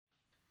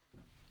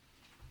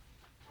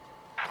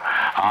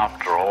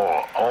After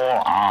all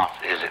art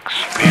is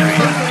experience.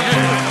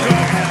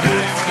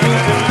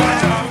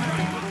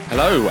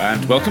 Hello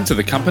and welcome to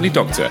The Company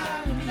Doctor.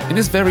 In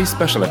this very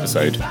special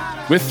episode,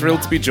 we're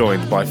thrilled to be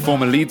joined by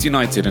former Leeds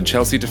United and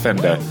Chelsea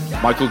defender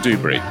Michael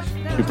Duberry,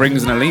 who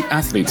brings an elite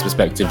athlete's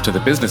perspective to the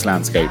business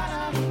landscape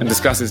and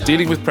discusses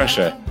dealing with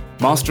pressure,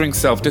 mastering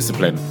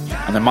self-discipline,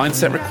 and the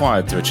mindset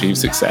required to achieve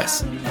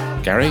success.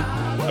 Gary,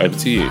 over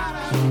to you.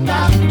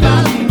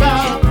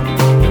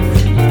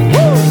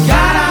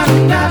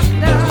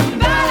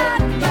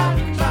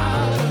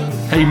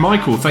 Hey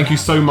Michael, thank you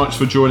so much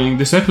for joining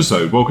this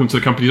episode. Welcome to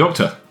The Company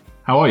Doctor.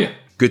 How are you?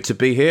 Good to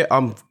be here.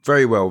 I'm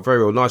very well,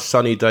 very well. Nice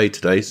sunny day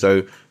today,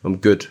 so I'm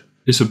good.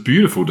 It's a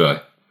beautiful day.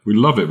 We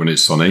love it when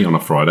it's sunny on a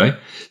Friday.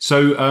 So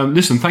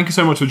listen, thank you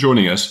so much for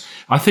joining us.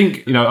 I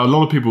think, a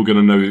lot of people are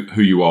going to know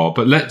who you are,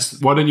 but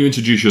why don't you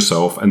introduce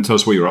yourself and tell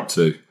us what you're up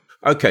to?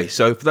 Okay,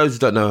 so for those who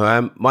don't know who I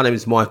am, my name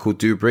is Michael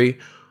Duberry.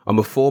 I'm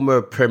a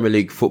former Premier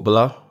League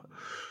footballer.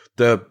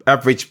 The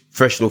average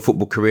professional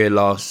football career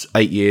lasts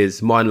 8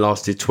 years. Mine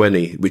lasted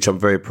 20, which I'm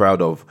very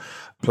proud of.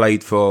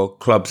 Played for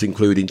clubs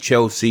including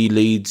Chelsea,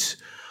 Leeds,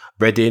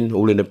 Reading,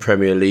 all in the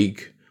Premier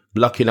League.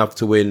 Lucky enough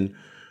to win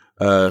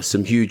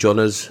some huge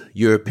honours,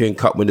 European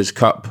Cup Winners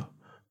Cup,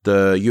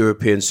 the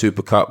European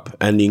Super Cup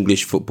and the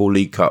English Football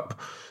League Cup.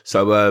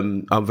 So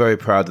I'm very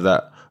proud of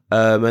that.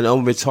 And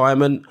on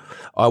retirement,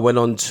 I went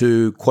on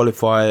to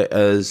qualify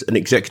as an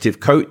executive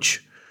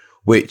coach,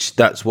 which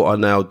that's what I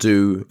now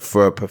do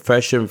for a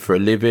profession, for a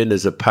living,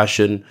 as a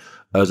passion,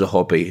 as a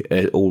hobby,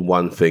 all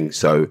one thing.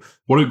 So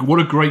what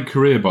a great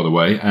career, by the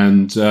way.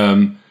 And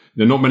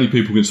not many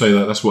people can say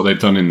that that's what they've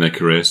done in their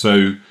career.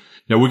 So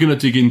we're going to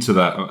dig into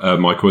that,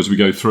 Michael, as we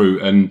go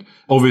through. And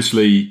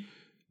obviously,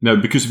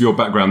 because of your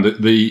background,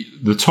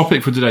 the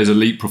topic for today is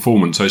elite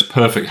performance. So it's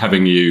perfect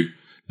having you.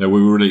 We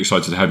were really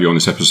excited to have you on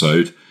this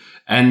episode.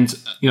 And,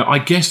 I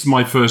guess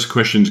my first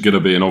question is going to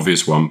be an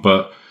obvious one.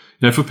 But,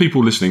 for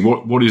people listening,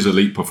 what is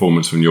elite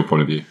performance from your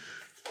point of view?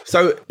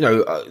 So,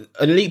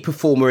 an elite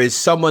performer is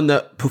someone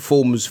that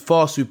performs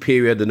far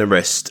superior than the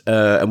rest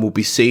and will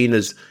be seen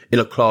as in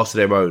a class of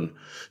their own.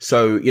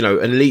 So, an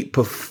elite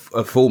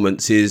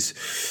performance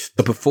is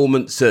a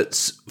performance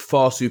that's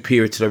far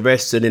superior to the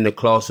rest and in a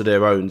class of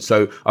their own.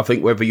 So I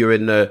think whether you're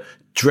in the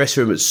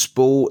dressing room at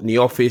sport, in the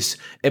office,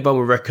 everyone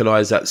will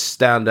recognise that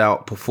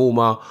standout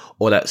performer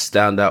or that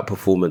standout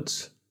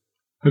performance.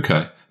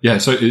 Okay. Yeah,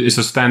 so it's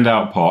a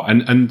standout part.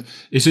 And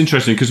it's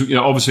interesting because,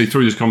 obviously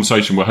through this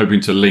conversation, we're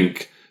hoping to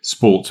link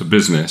sport to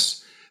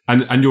business.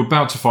 And you're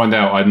about to find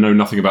out I know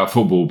nothing about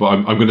football, but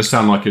I'm going to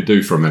sound like I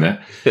do for a minute.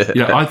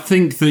 I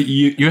think that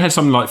you had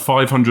something like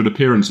 500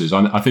 appearances.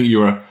 I think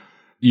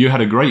you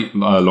had a great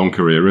long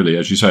career, really,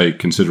 as you say,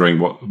 considering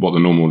what the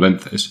normal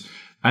length is.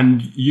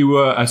 And you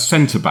were a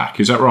centre-back,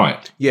 is that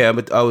right? Yeah,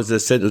 I was a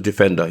central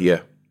defender,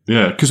 yeah.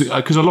 Yeah,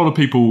 because a lot of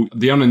people,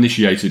 the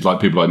uninitiated,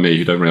 like people like me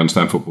who don't really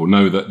understand football,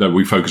 know that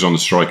we focus on the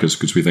strikers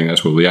because we think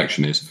that's where the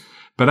action is.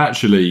 But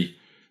actually,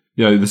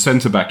 the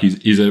centre-back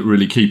is a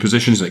really key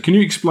position, isn't it? Can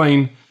you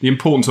explain the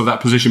importance of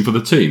that position for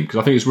the team? Because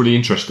I think it's really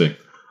interesting.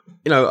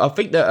 I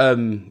think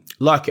that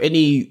like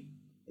any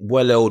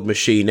well-oiled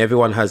machine,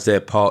 everyone has their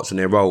parts and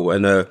their role.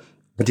 And a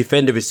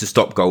defender is to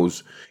stop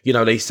goals.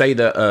 They say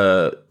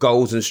that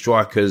goals and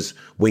strikers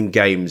win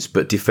games,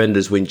 but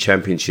defenders win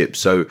championships.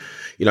 So,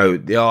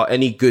 there are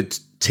any good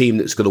team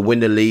that's going to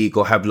win the league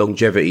or have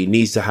longevity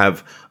needs to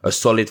have a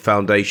solid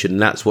foundation.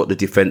 And that's what the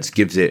defense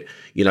gives it.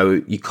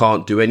 You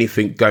can't do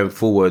anything going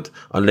forward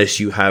unless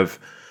you have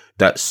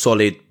that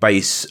solid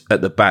base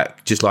at the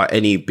back, just like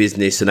any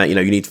business and that, you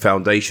need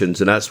foundations.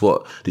 And that's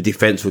what the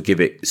defense will give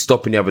it,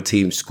 stopping the other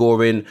team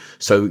scoring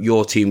so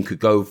your team could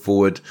go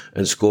forward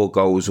and score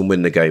goals and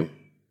win the game.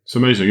 It's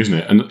amazing, isn't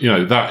it?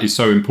 And, that is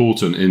so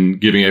important in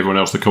giving everyone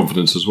else the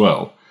confidence as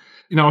well.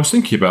 I was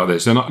thinking about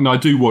this, and I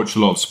do watch a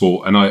lot of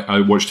sport, and I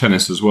watch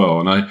tennis as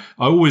well. And I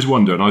always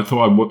wonder, and I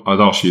thought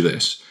I'd ask you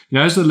this.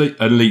 As an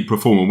elite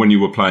performer, when you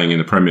were playing in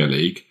the Premier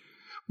League,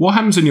 what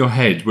happens in your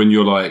head when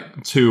you're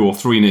like 2 or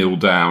 3-0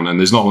 down and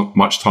there's not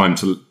much time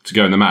to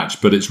go in the match,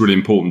 but it's really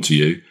important to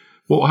you?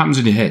 What happens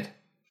in your head?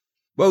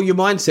 Well, your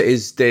mindset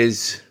is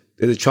there's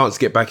a chance to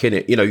get back in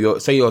it. You're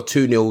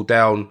 2-0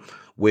 down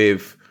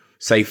with,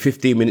 say,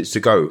 15 minutes to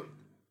go.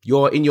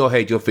 You're in your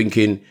head, you're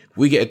thinking,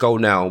 we get a goal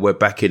now, we're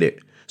back in it.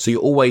 So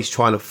you're always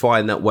trying to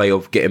find that way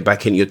of getting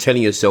back in. You're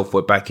telling yourself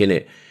we're back in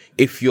it.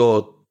 If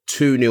you're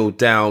 2-0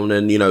 down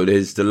and,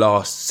 there's the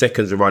last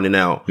seconds are running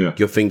out,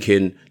 You're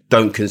thinking,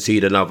 don't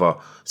concede another.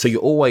 So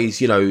you're always,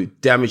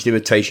 damage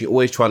limitation. You're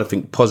always trying to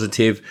think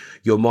positive.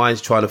 Your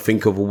mind's trying to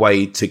think of a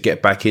way to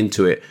get back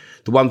into it.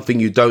 The one thing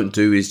you don't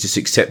do is just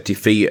accept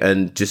defeat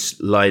and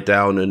just lie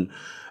down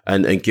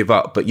and give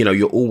up. But,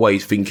 you're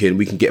always thinking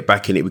we can get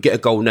back in it. We get a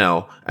goal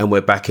now and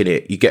we're back in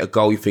it. You get a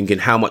goal, you're thinking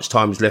how much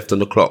time is left on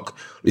the clock?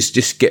 We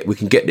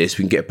can get this,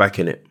 we can get back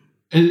in it.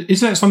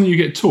 Is that something you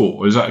get taught,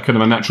 or is that kind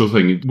of a natural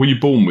thing? Were you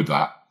born with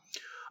that?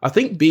 I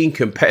think being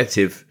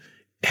competitive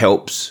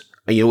helps,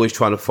 and you're always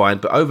trying to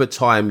find, but over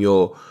time,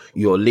 your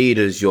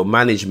leaders, your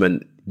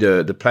management,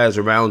 the players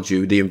around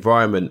you, the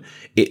environment,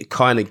 it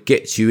kind of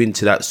gets you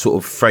into that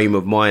sort of frame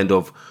of mind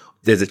of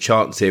there's a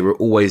chance here, we're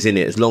always in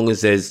it. As long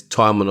as there's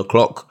time on the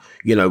clock,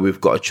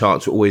 we've got a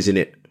chance, we're always in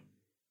it.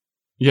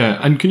 Yeah,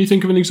 and can you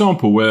think of an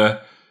example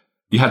where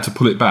you had to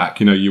pull it back?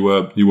 You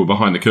were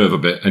behind the curve a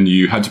bit, and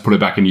you had to pull it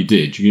back, and you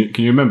did.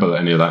 Can you remember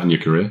any of that in your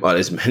career? Well,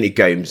 there's many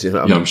games.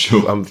 I'm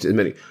sure.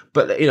 Many,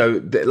 but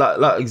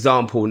like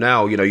example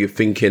now, you're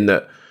thinking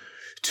that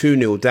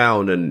 2-0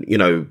 down, and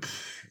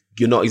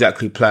you're not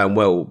exactly playing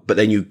well, but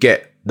then you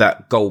get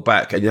that goal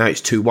back, and now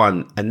it's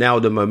 2-1, and now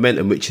the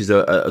momentum, which is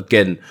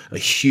again a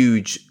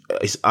huge,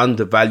 it's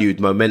undervalued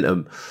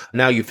momentum.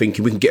 Now you're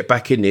thinking we can get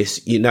back in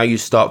this. Now you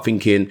start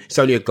thinking it's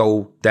only a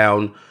goal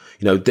down.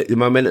 The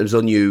momentum's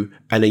on you,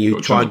 and then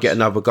you try and get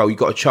another goal. You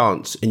got a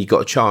chance, and you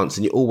got a chance,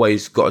 and you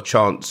always got a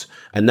chance.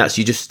 And that's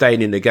you just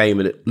staying in the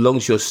game. And as long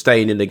as you're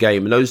staying in the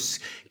game, and those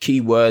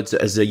key words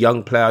as a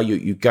young player,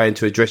 you go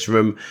into a dressing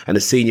room, and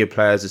the senior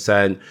players are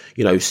saying,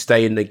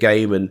 stay in the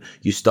game, and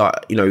you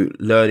start,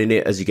 learning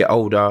it as you get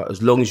older.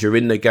 As long as you're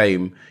in the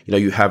game,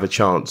 you have a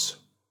chance.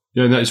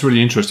 Yeah, that's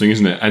really interesting,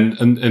 isn't it? And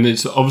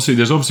it's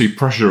there's obviously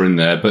pressure in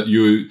there, but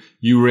you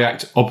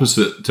react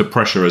opposite to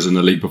pressure as an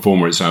elite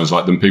performer, it sounds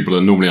like, than people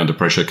are normally under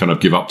pressure kind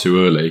of give up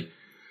too early.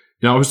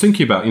 I was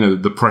thinking about,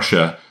 the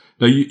pressure.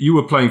 Now, you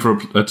were playing for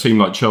a team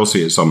like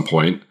Chelsea at some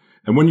point,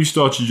 and when you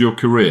started your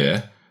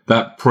career,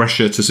 that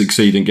pressure to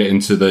succeed and get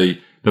into the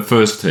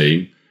first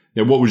team,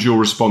 what was your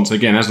response,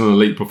 again, as an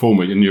elite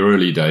performer in your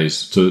early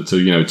days to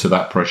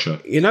that pressure?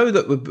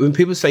 That when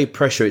people say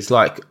pressure, it's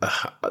like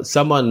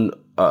someone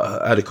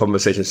had a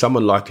conversation,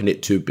 someone likened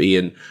it to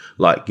being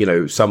like,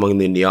 someone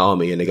in the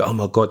army, and they go, oh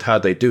my God,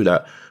 how'd they do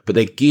that? But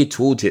they're geared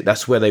towards it.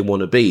 That's where they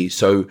want to be.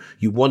 So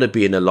you want to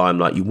be in the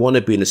limelight. You want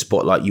to be in the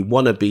spotlight. You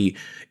want to be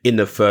in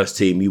the first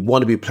team. You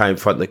want to be playing in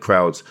front of the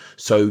crowds.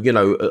 So,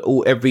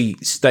 every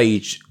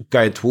stage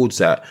going towards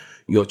that,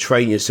 you're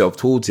training yourself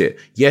towards it.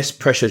 Yes,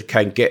 pressure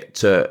can get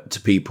to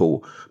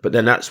people, but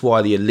then that's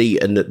why the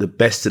elite and the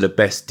best of the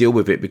best deal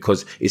with it,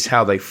 because it's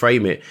how they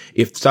frame it.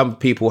 If some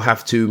people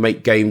have to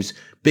make games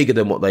bigger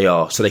than what they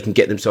are so they can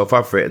get themselves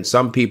up for it, and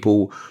some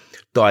people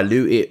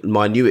dilute it,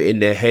 minute it in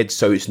their head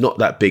so it's not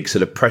that big, so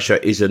the pressure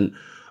isn't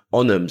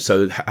on them.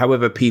 So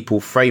however people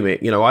frame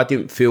it, I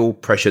didn't feel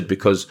pressured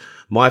because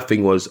my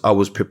thing was I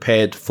was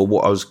prepared for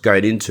what I was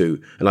going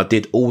into, and I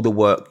did all the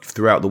work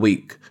throughout the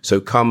week. So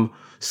come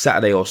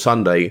Saturday or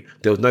Sunday,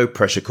 there was no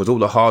pressure because all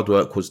the hard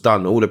work was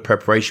done, all the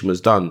preparation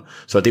was done.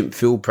 So I didn't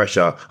feel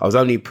pressure. I was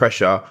only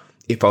pressure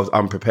if I was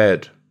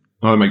unprepared.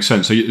 Oh, that makes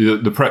sense. So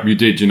the prep you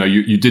did,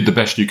 you did the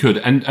best you could.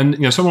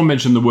 And someone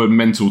mentioned the word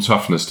mental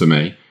toughness to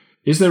me.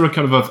 Is there a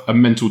kind of a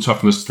mental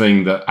toughness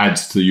thing that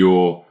adds to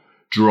your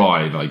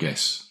drive, I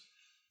guess?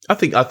 I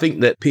think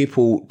that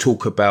people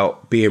talk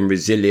about being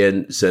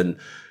resilient, and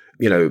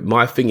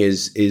my thing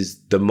is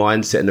the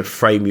mindset and the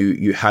frame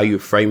you how you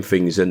frame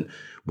things. And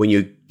when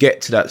you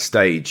get to that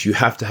stage, you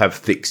have to have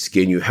thick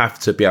skin. You have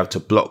to be able to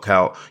block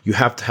out. You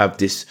have to have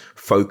this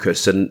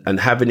focus, and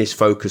having this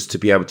focus to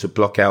be able to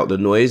block out the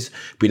noise,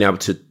 being able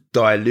to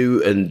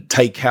dilute and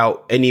take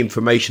out any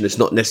information that's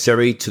not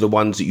necessary to the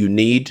ones that you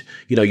need.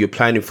 You're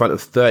playing in front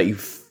of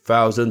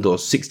 30,000 or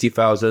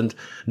 60,000,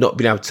 not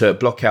being able to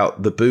block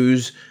out the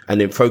boos and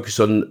then focus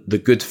on the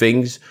good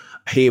things,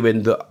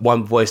 hearing the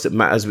one voice that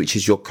matters, which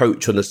is your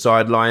coach on the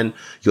sideline,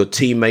 your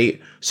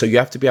teammate. So you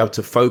have to be able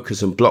to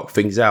focus and block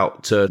things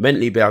out, to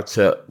mentally be able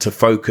to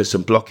focus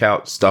and block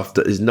out stuff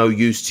that is no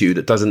use to you,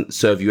 that doesn't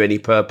serve you any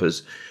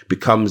purpose,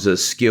 becomes a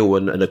skill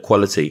and a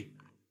quality.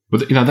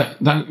 But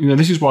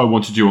this is why I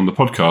wanted you on the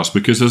podcast,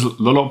 because there's a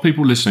lot of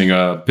people listening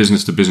are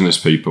business to business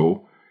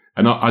people,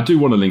 and I do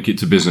want to link it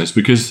to business,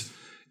 because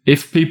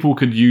if people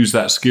could use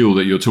that skill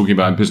that you're talking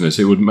about in business,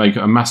 it would make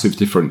a massive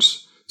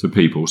difference to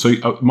people.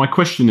 So my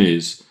question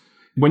is,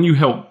 when you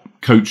help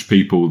coach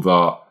people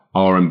that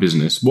are in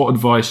business, what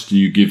advice do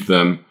you give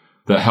them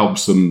that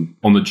helps them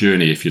on the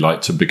journey, if you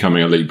like, to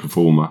becoming a elite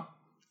performer?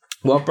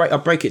 Well, I'll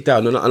break it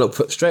down, and I look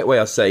straight away.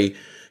 I say,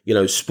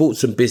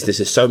 sports and business,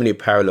 there's so many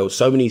parallels,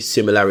 so many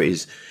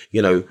similarities.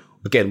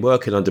 Again,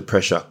 working under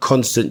pressure,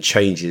 constant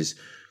changes,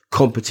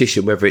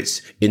 competition, whether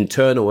it's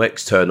internal or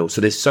external. So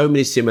there's so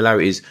many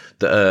similarities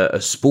that a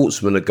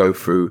sportsman would go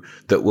through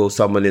that will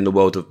someone in the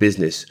world of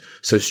business.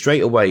 So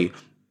straight away,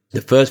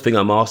 the first thing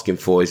I'm asking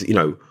for is,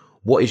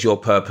 what is your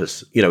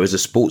purpose? As a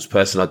sports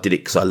person, I did it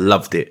because I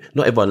loved it.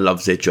 Not everyone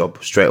loves their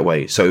job straight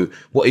away. So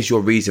what is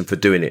your reason for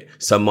doing it?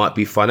 Some might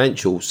be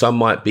financial. Some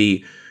might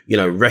be,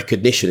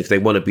 recognition if they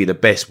want to be the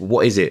best.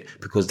 What is it?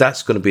 Because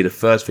that's going to be the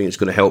first thing that's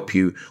going to help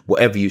you,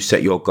 whatever you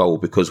set your goal.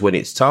 Because when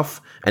it's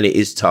tough, and it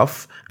is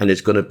tough, and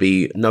there's going to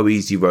be no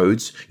easy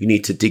roads, you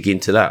need to dig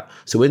into that.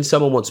 So when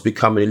someone wants to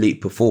become an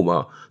elite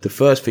performer, the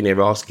first thing I'm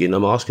asking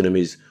them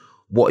is,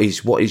 what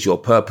is your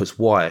purpose?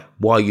 Why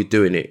are you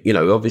doing it?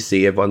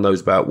 Obviously everyone knows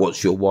about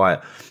what's your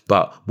why,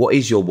 but what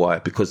is your why?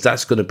 Because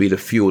that's going to be the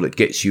fuel that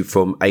gets you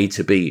from A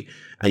to B.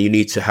 And it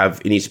needs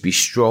to be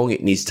strong.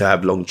 It needs to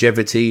have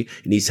longevity.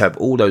 It needs to have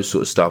all those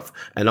sort of stuff.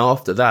 And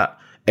after that,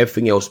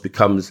 everything else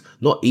becomes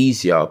not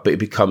easier, but it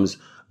becomes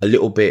a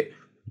little bit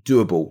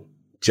doable.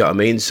 Do you know what I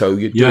mean? So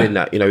you're doing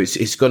that,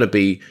 it's going to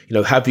be,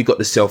 have you got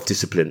the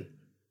self-discipline?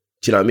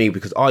 Do you know what I mean?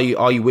 Because are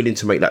you willing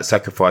to make that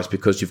sacrifice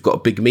because you've got a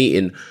big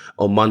meeting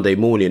on Monday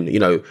morning?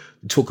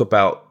 Talk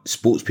about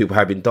sports people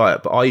having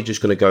diet, but are you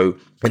just going to go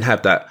and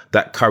have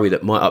that curry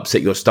that might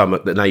upset your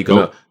stomach that now you're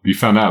going to... You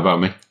found out about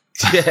me.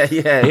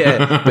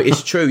 Yeah. But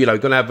it's true,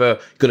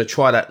 gonna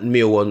try that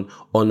meal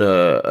on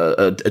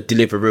a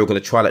Deliveroo, gonna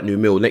try that new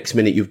meal. Next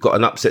minute, you've got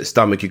an upset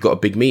stomach, you've got a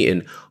big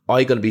meeting. Are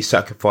you gonna be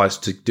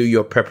sacrificed to do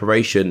your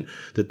preparation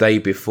the day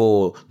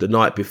before, the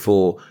night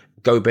before,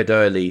 go bed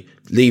early,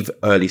 leave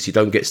early so you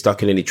don't get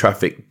stuck in any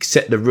traffic,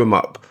 set the room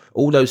up,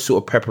 all those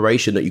sort of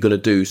preparation that you're going to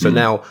do. So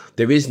now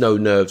there is no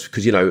nerves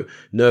because,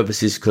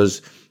 nervous is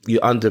because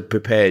you're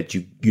underprepared.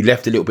 You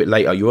left a little bit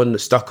later. You're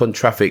stuck on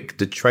traffic.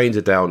 The trains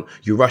are down.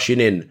 You're rushing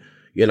in,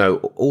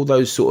 all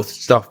those sort of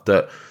stuff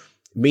that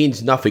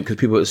means nothing because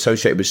people are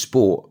associated with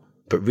sport.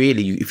 But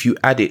really, if you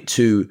add it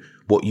to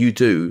what you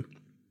do,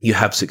 you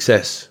have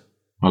success.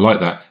 I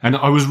like that. And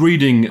I was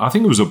reading, I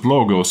think it was a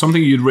blog or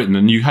something you'd written,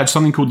 and you had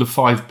something called the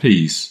 5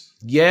 Ps.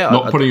 Yeah.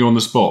 Not putting you on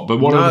the spot, but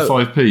what are the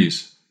 5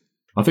 Ps?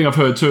 I think I've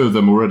heard 2 of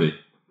them already.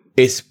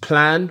 It's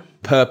plan,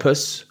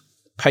 purpose,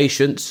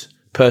 patience,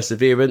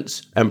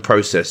 perseverance, and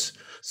process.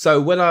 So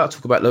when I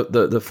talk about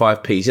the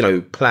 5 Ps,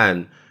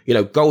 plan,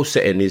 goal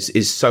setting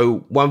is so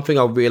one thing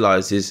I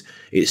realize is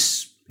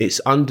it's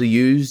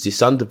underused,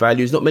 it's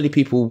undervalued. Not many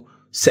people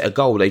set a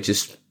goal. They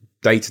just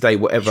day to day,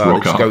 whatever,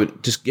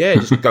 just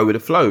go with the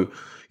flow.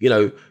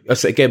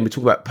 So again, we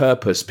talk about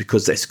purpose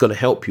because that's going to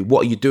help you.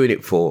 What are you doing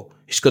it for?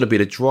 It's going to be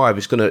the drive.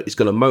 It's going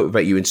to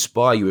motivate you,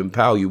 inspire you,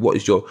 empower you. What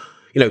is your,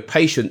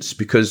 patience?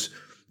 Because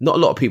not a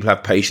lot of people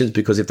have patience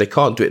because if they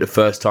can't do it the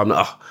first time,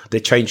 they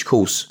change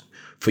course.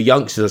 For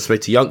youngsters, I say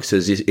to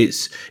youngsters,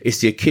 it's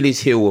the Achilles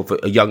heel of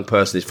a young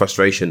person is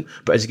frustration.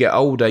 But as you get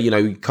older,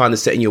 you kind of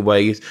set in your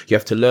ways. You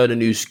have to learn a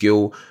new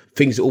skill.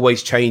 Things are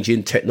always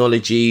changing.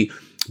 Technology,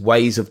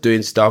 ways of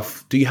doing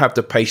stuff. Do you have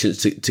the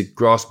patience to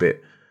grasp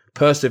it?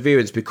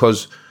 Perseverance,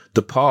 because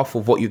the path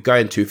of what you're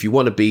going to, if you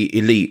want to be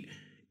elite,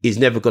 is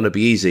never going to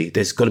be easy.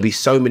 There's going to be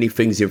so many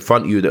things in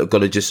front of you that are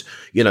going to just,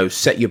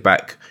 set you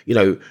back,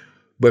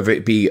 whether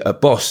it be a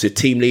boss, a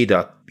team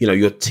leader,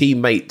 your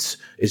teammates.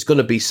 It's going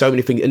to be so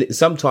many things. And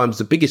sometimes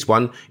the biggest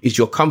one is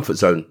your comfort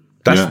zone.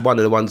 That's one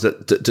of the ones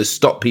that to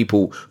stop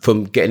people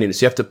from getting in.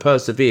 So you have to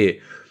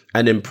persevere.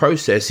 And then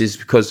process is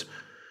because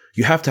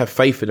you have to have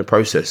faith in the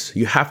process.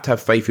 You have to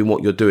have faith in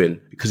what you're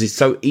doing because it's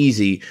so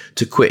easy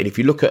to quit. And if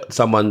you look at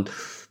someone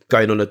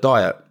going on a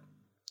diet,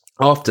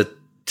 after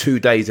 2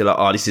 days, they're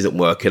like, this isn't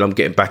working. I'm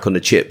getting back on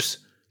the chips.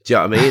 Do you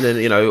know what I mean?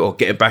 And, or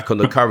getting back on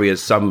the curry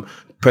as some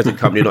present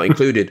company not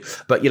included.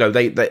 But,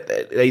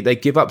 they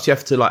give up. So you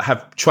have to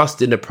have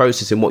trust in the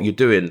process and what you're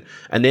doing.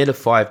 And they're the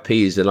 5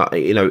 Ps. And,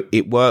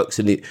 it works.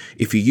 And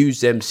if you use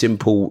them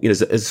simple,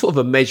 as sort of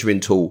a measuring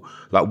tool,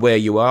 where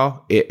you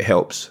are, it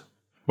helps.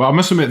 Well, I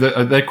must admit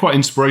that they're quite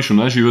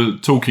inspirational. As you were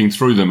talking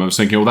through them, I was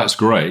thinking, that's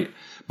great.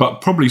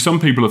 But probably some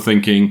people are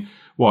thinking,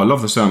 I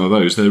love the sound of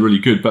those. They're really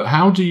good. But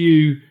how do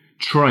you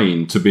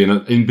train to be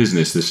in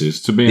business?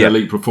 To be an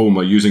elite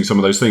performer using some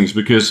of those things?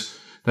 Because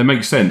they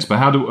make sense. But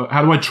how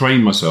do I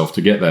train myself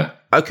to get there?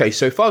 Okay,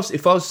 so if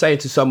I was saying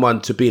to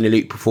someone to be an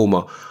elite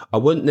performer, I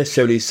wouldn't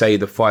necessarily say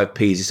the 5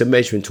 Ps. It's a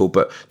measuring tool.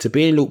 But to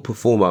be an elite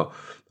performer,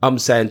 I'm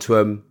saying to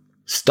them,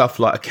 stuff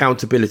like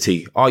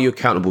accountability. Are you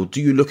accountable?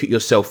 Do you look at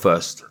yourself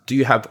first?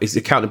 Is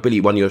accountability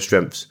one of your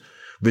strengths?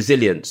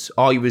 Resilience.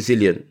 Are you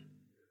resilient?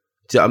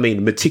 Do you know what I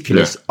mean?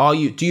 Meticulous.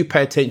 Yeah. Do you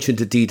pay attention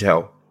to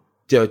detail?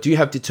 Do you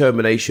have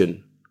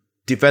determination?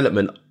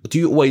 Development. Do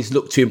you always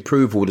look to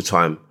improve all the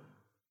time?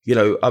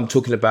 I'm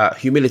talking about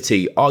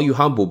humility. Are you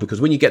humble?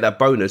 Because when you get that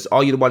bonus,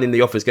 are you the one in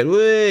the office going,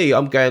 "Hey,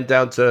 I'm going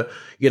down to,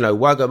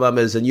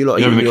 Wagamama's and you lot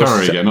eating the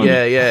curry again,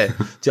 yeah. Do you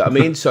know what I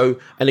mean? So,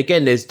 and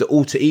again, there's the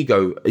alter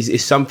ego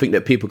is something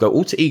that people go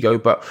alter ego,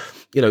 but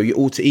your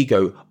alter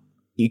ego,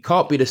 you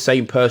can't be the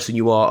same person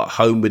you are at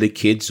home with the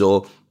kids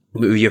or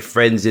with your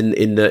friends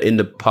in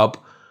the pub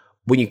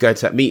when you go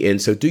to that meeting.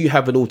 So, do you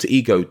have an alter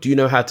ego? Do you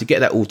know how to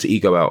get that alter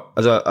ego out?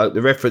 As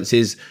the reference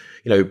is,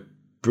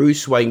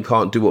 Bruce Wayne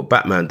can't do what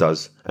Batman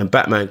does, and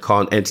Batman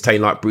can't entertain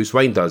like Bruce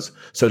Wayne does.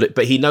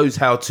 But he knows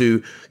how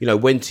to,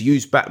 when to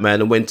use Batman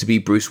and when to be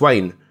Bruce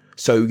Wayne.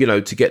 So,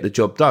 to get the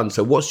job done.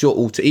 So what's your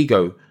alter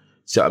ego?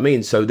 So I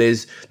mean, so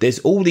there's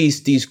all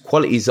these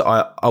qualities that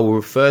I will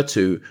refer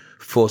to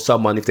for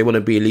someone if they want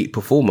to be elite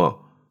performer.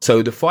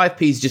 So the 5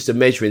 Ps is just a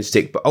measuring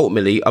stick, but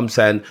ultimately I'm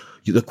saying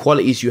the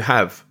qualities you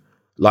have,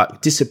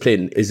 like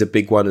discipline is a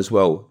big one as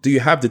well. Do you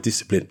have the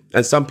discipline?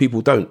 And some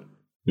people don't.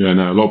 Yeah,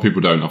 no, a lot of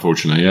people don't,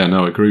 unfortunately. Yeah,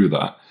 no, I agree with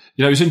that.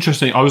 It's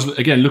interesting. I was,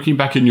 again, looking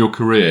back in your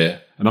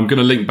career, and I'm going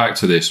to link back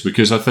to this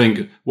because I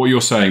think what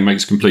you're saying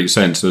makes complete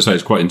sense. As I say,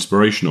 it's quite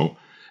inspirational.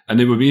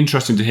 And it would be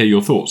interesting to hear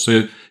your thoughts.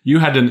 So you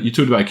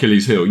talked about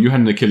Achilles heel. You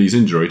had an Achilles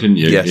injury, didn't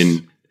you? Yes.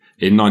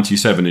 In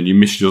 97, and you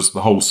missed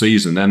the whole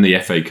season and the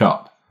FA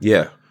Cup.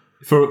 Yeah.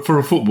 For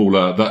a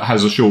footballer that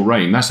has a short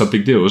reign, that's a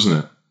big deal, isn't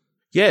it?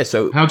 Yeah.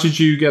 So how did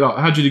you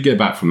get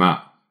back from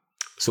that?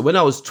 So when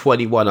I was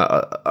 21,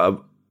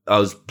 I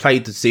was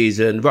played the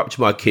season, ruptured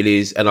my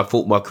Achilles, and I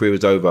thought my career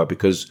was over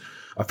because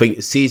I think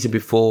the season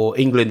before,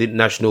 England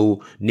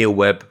international Neil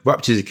Webb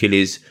ruptured his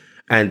Achilles,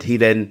 and he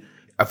then,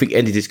 I think,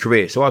 ended his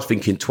career. So I was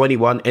thinking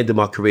 21, end of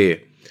my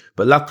career.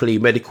 But luckily,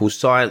 medical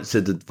science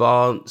had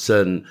advanced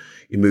and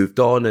he moved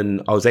on,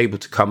 and I was able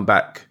to come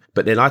back.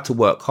 But then I had to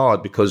work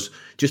hard because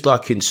just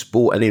like in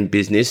sport and in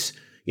business,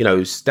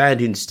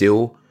 standing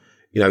still,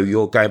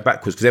 you're going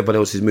backwards because everyone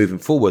else is moving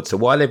forward. So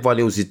while everyone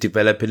else is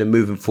developing and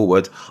moving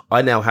forward,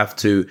 I now have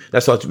to,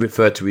 that's what I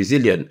refer to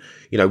resilient.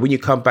 When you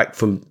come back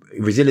from,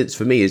 resilience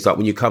for me is like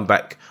when you come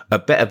back a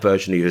better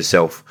version of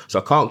yourself. So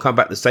I can't come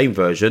back the same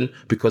version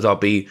because I'll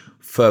be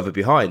further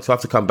behind. So I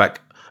have to come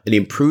back an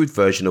improved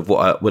version of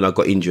when I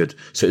got injured.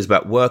 So it's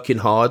about working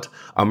hard.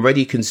 I'm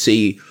ready, can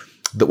see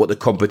that what the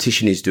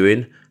competition is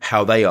doing,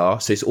 how they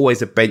are. So it's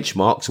always a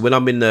benchmark. So when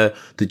I'm in the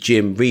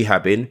gym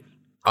rehabbing,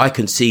 I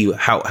can see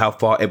how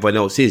far everyone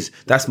else is.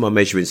 That's my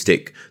measuring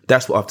stick.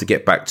 That's what I have to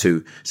get back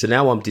to. So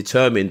now I'm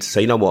determined to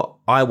say, you know what?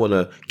 I want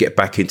to get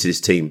back into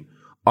this team.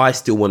 I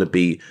still want to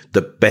be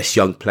the best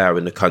young player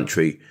in the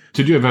country.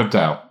 Did you ever have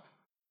doubt?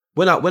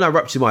 When I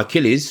ruptured my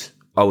Achilles,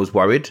 I was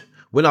worried.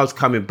 When I was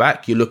coming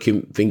back, you're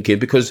thinking,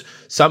 because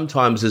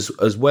sometimes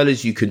as well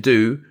as you can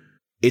do,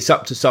 it's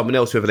up to someone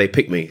else whether they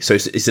pick me. So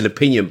it's an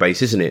opinion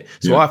base, isn't it?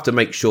 So I have to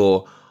make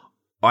sure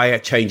I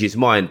change his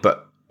mind,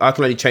 but I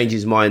can only change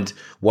his mind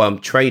while I'm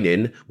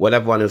training, when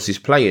everyone else is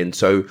playing.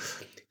 So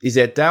is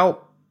there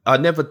doubt? I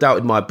never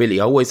doubted my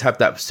ability. I always have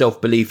that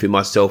self-belief in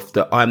myself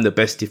that I'm the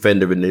best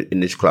defender in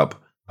this club.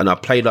 And I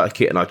play like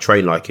it and I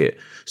train like it.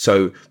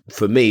 So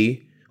for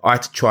me, I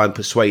had to try and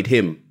persuade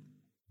him.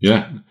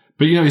 Yeah.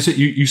 But,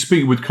 you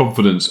speak with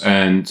confidence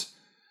and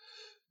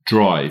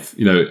drive,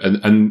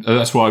 and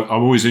that's why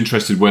I'm always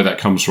interested where that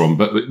comes from.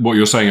 But what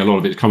you're saying, a lot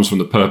of it comes from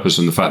the purpose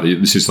and the fact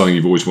that this is something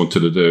you've always wanted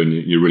to do and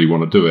you really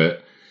want to do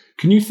it.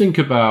 Can you think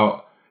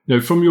about,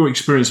 from your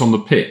experience on the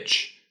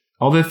pitch,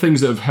 are there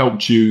things that have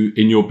helped you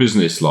in your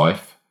business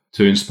life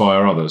to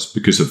inspire others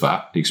because of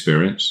that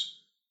experience?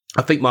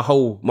 I think my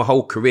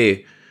whole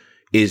career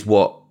is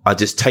what I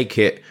just take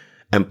it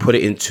and put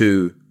it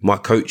into my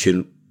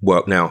coaching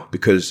work now,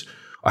 because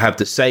I have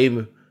the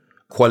same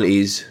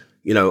qualities.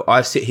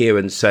 I sit here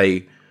and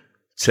say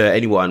to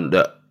anyone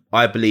that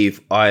I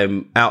believe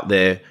I'm out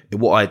there in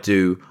what I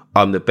do.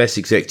 I'm the best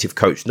executive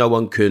coach. No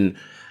one can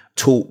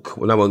talk,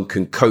 no one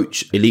can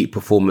coach elite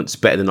performance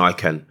better than I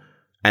can.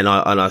 And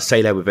I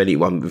say that with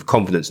anyone with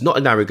confidence, not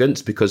in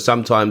arrogance, because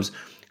sometimes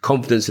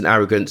confidence and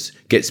arrogance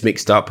gets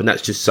mixed up and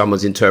that's just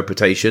someone's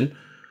interpretation.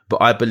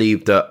 But I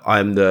believe that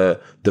I'm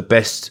the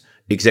best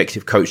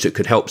executive coach that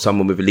could help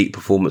someone with elite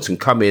performance and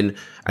come in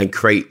and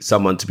create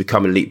someone to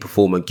become an elite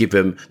performer and give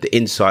them the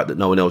insight that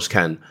no one else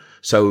can.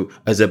 So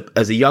as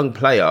a young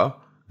player,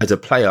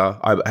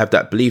 I have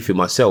that belief in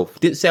myself.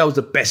 Didn't say I was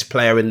the best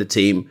player in the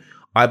team.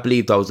 I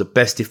believed I was the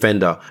best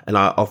defender, and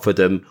I offered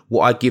them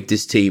what I give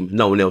this team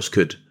no one else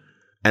could.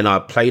 And I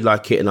played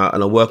like it, and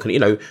I work on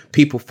it.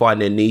 People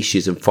find their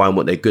niches and find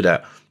what they're good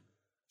at.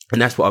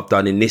 And that's what I've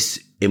done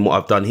in what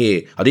I've done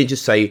here. I didn't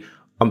just say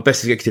I'm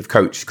best executive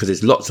coach because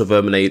there's lots of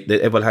them and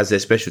everyone has their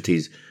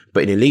specialties.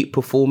 But in elite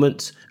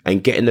performance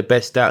and getting the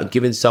best out and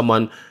giving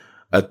someone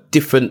a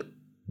different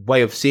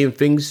way of seeing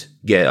things,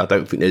 I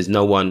don't think there's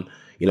no one,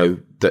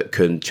 that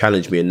can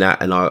challenge me in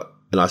that. And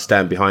I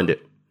stand behind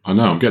it. I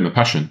know, I'm getting the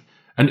passion.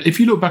 And if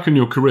you look back on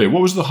your career,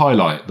 what was the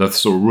highlight, the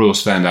sort of real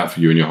standout for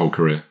you in your whole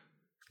career?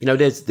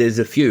 There's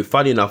a few.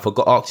 Funny enough, I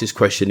got asked this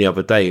question the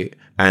other day,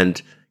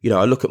 and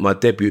I look at my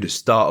debut, the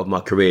start of my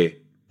career,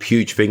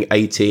 huge thing,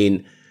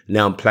 18.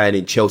 Now I'm playing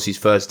in Chelsea's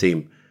first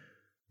team.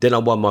 Then I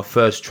won my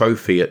first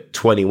trophy at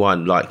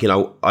 21.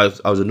 I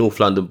was a North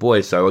London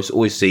boy, so I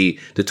always see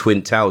the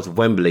Twin Towers of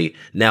Wembley.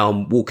 Now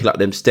I'm walking up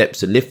them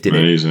steps and lifting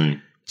Amazing. it.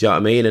 Do you know what I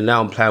mean? And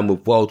now I'm playing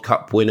with World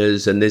Cup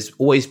winners, and there's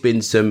always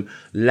been some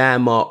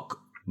landmark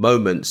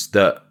moments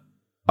that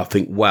I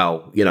think,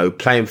 wow,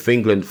 playing for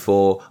England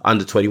for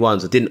under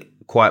 21s. I didn't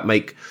quite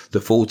make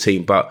the full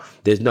team, but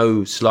there's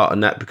no slight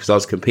on that because I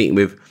was competing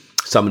with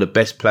some of the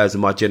best players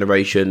of my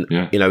generation,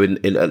 at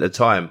the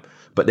time.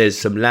 But there's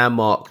some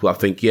landmarks where I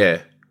think,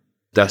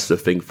 that's the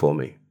thing for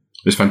me.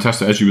 It's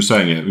fantastic. As you were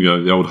saying it,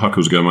 the old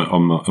huckles going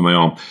on my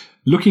arm.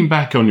 Looking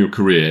back on your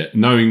career,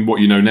 knowing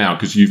what you know now,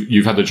 because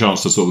you've had the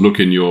chance to sort of look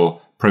in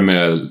your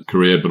Premier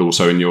career, but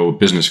also in your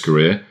business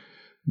career,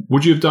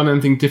 would you have done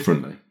anything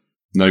differently,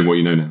 knowing what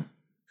you know now?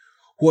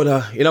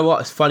 Well, you know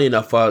what? It's funny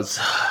enough. I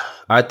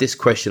had this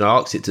question. I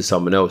asked it to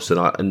someone else,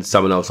 and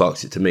someone else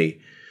asked it to me.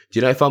 Do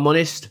you know, if I'm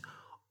honest,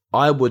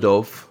 I would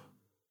have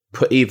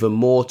put even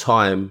more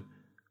time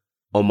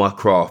on my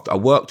craft. I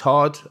worked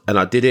hard and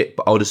I did it,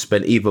 but I would have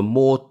spent even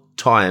more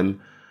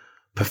time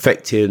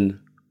perfecting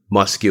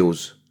my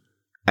skills.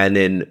 And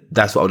then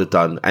that's what I would have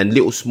done. And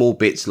little small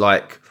bits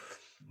like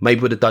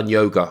maybe would have done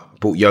yoga,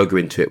 brought yoga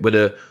into it. Would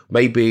have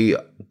maybe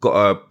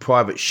got a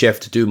private chef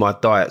to do my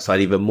diet so I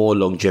had even more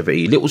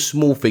longevity. Little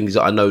small things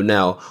that I know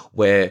now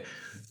where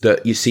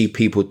that you see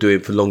people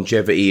doing for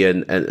longevity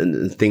and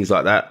things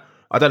like that.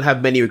 I don't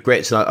have many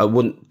regrets and I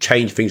wouldn't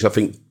change things. I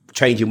think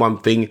changing one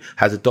thing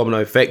has a domino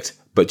effect,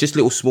 but just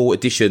little small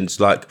additions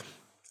like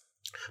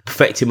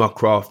perfecting my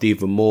craft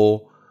even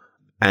more,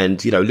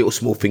 and little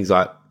small things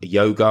like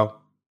yoga.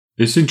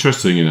 It's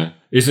interesting,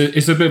 It's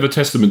a bit of a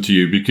testament to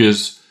you,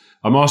 because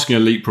I'm asking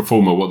an elite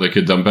performer what they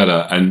could have done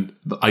better, and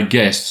I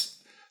guess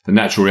the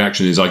natural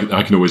reaction is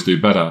I can always do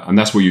better, and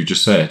that's what you've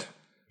just said,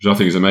 which I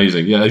think is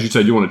amazing. Yeah, as you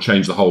said, you want to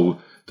change the whole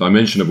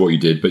dimension of what you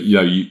did, but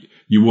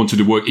you wanted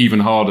to work even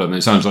harder, and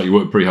it sounds like you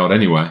worked pretty hard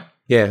anyway.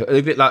 Yeah,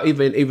 a bit like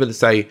even to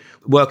say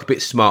work a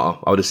bit smarter.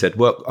 I would have said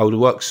I would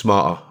work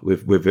smarter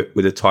with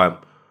the time.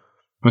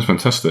 That's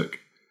fantastic.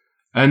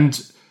 And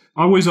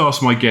I always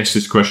ask my guests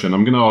this question.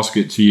 I'm going to ask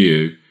it to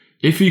you.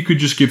 If you could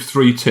just give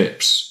 3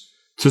 tips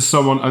to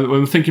someone,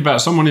 I'm thinking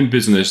about someone in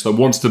business that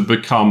wants to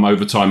become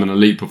over time an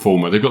elite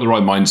performer. They've got the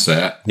right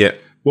mindset. Yeah.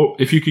 Well,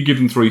 if you could give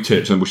them 3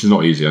 tips, and which is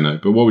not easy, I know,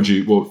 but what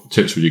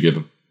tips would you give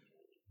them?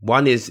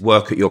 One is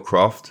work at your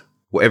craft.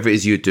 Whatever it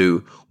is you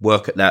do,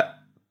 work at that,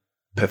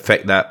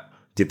 perfect that,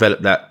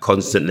 develop that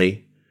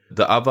constantly.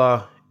 The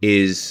other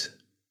is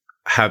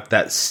have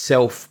that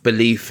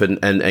self-belief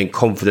and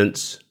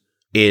confidence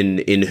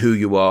in who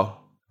you are.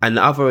 And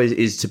the other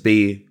is to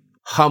be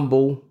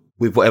humble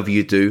with whatever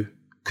you do,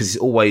 because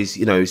it's always,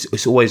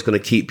 it's always going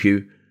to keep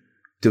you.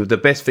 The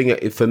best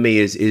thing for me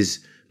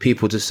is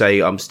people to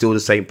say, I'm still the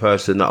same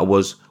person that I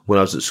was when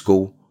I was at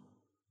school.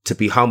 To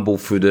be humble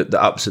through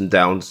the ups and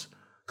downs,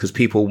 because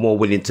people are more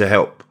willing to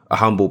help a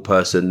humble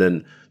person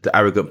than the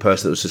arrogant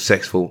person that was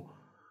successful.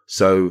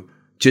 So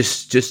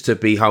just to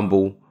be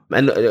humble.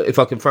 And if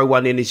I can throw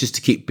one in, it's just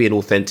to keep being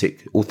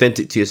authentic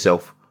to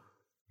yourself.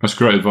 That's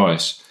great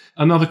advice.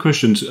 Another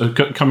question,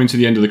 coming to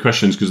the end of the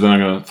questions, because then I'm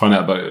going to find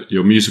out about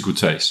your musical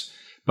taste.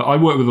 But I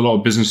work with a lot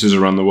of businesses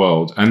around the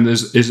world, and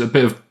there's a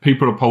bit of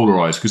people are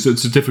polarized, because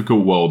it's a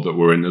difficult world that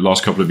we're in. The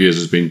last couple of years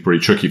has been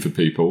pretty tricky for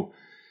people.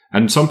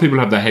 And some people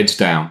have their heads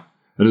down.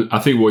 And I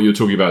think what you're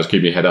talking about is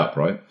keeping your head up,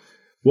 right?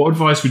 What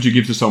advice would you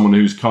give to someone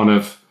who's kind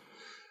of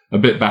a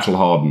bit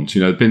battle-hardened,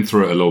 been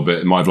through it a little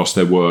bit, might have lost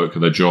their work or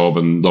their job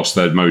and lost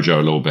their mojo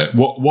a little bit?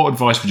 What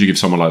advice would you give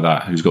someone like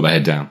that who's got their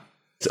head down?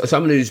 So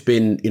someone who's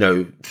been,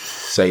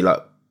 say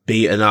like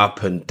beaten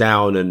up and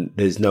down and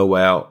there's no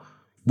way out,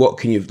 what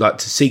can you like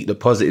to seek the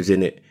positives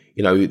in it?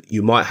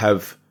 You might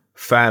have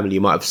family,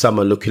 you might have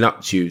someone looking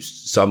up to you,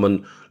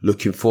 someone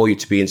looking for you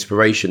to be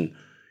inspiration.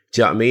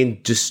 Do you know what I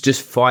mean?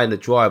 Just find the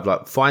drive,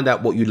 like find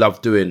out what you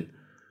love doing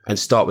and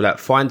start with that.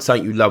 Find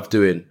something you love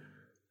doing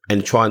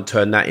and try and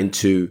turn that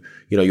into,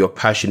 your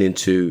passion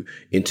into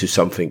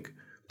something.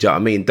 Do you know what I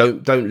mean?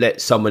 Don't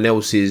let someone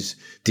else's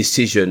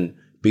decision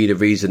be the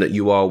reason that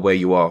you are where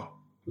you are.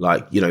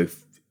 Like,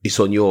 it's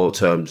on your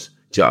terms.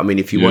 Do you know what I mean?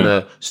 If you want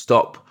to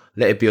stop,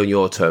 let it be on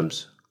your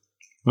terms.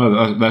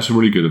 Well, that's a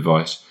really good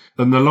advice.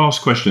 And the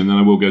last question, then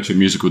I will go to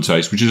musical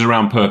taste, which is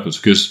around purpose,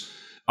 because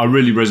I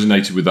really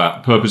resonated with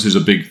that. Purpose is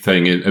a big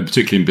thing,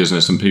 particularly in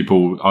business, and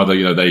people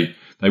either, they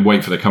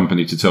wait for their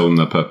company to tell them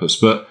their purpose.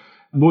 But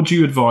what do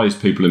you advise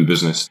people in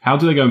business? How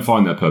do they go and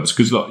find their purpose?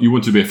 Because you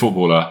want to be a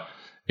footballer,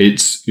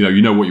 it's,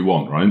 you know what you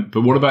want, right?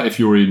 But what about if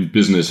you're in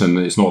business and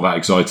it's not that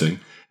exciting?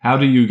 How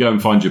do you go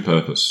and find your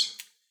purpose?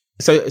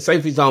 So,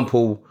 say for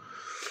example,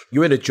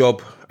 you're in a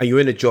job and you're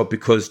in a job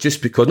because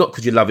not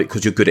because you love it,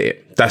 because you're good at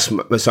it. That's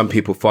where some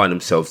people find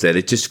themselves there.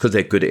 It's just because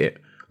they're good at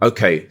it.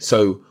 Okay,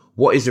 so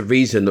what is the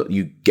reason that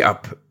you get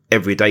up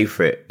every day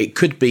for it? It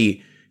could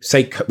be,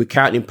 say, we're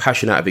counting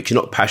passion out of it.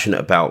 You're not passionate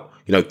about,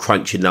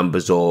 crunching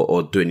numbers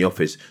or doing the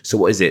office. So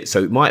what is it?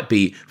 So it might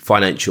be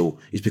financial.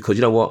 It's because,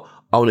 you know what?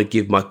 I want to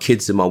give my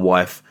kids and my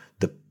wife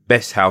the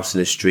best house in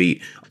the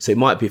street. So it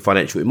might be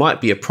financial. It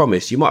might be a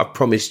promise. You might have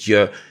promised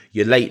your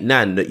late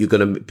nan that you're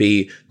going to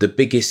be the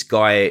biggest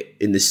guy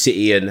in the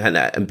city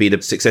and be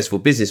the successful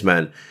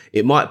businessman.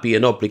 It might be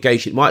an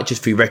obligation. It might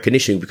just be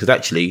recognition, because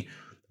actually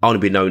I want to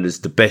be known as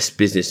the best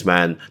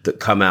businessman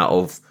that come out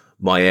of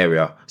my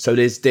area. So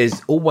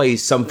there's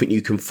always something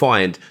you can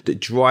find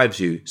that drives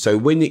you. So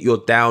when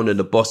you're down and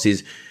the boss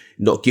is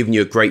not giving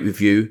you a great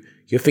review,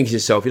 you're thinking to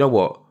yourself, you know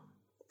what?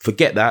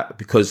 Forget that,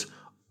 because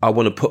I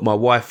want to put my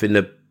wife in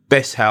the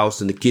best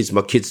house and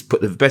my kids put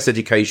the best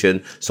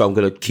education. So I'm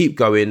going to keep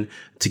going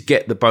to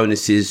get the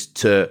bonuses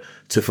to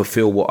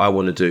fulfill what I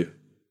want to do.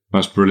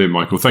 That's brilliant,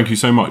 Michael. Thank you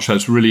so much.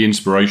 That's really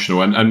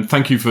inspirational. And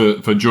thank you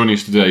for joining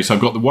us today. So I've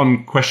got the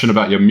one question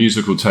about your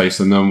musical taste,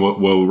 and then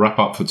we'll wrap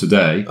up for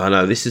today. I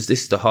know, this is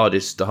the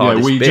hardest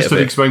we bit just of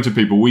to it. Explain to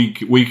people, we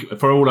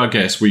for all our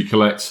guests, we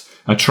collect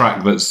a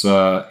track that's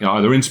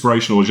either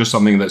inspirational or just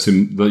something that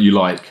you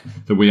like,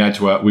 that we add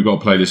to we've got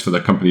a playlist for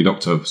the Company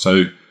Doctor.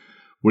 So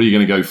what are you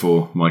going to go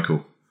for,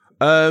 Michael?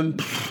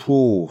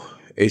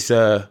 It's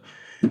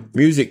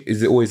music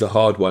is always a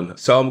hard one.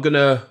 So I'm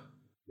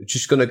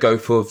just gonna go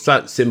for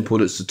that simple.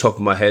 That's the top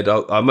of my head.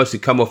 I'll mostly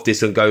come off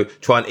this and go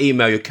try and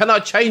email you. Can I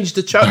change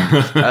the track?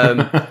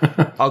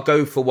 I'll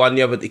go for one.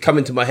 The other, it come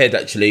into my head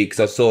actually because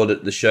I saw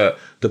the shirt,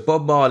 the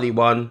Bob Marley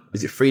one.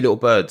 Is it Three Little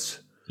Birds?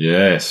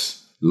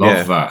 Yes,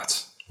 love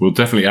that. We'll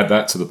definitely add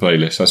that to the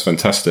playlist. That's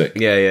fantastic.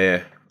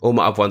 Yeah. All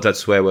my other ones had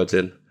swear words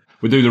in.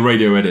 We'll do the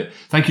radio edit.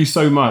 Thank you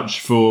so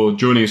much for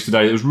joining us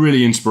today. It was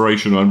really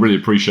inspirational. I really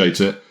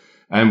appreciate it.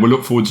 And we'll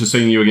look forward to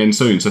seeing you again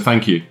soon. So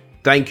thank you.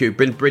 Thank you.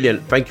 Been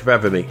brilliant. Thank you for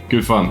having me.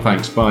 Good fun.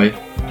 Thanks. Bye.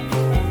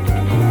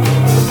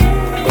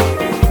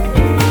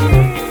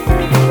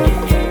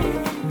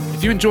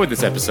 If you enjoyed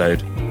this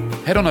episode,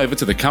 head on over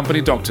to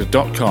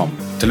thecompany.doctor.com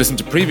to listen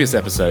to previous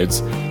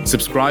episodes,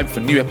 subscribe for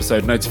new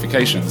episode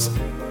notifications,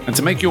 and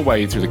to make your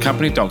way through the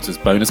Company Doctor's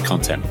bonus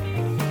content.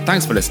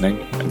 Thanks for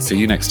listening, and see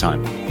you next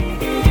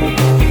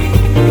time.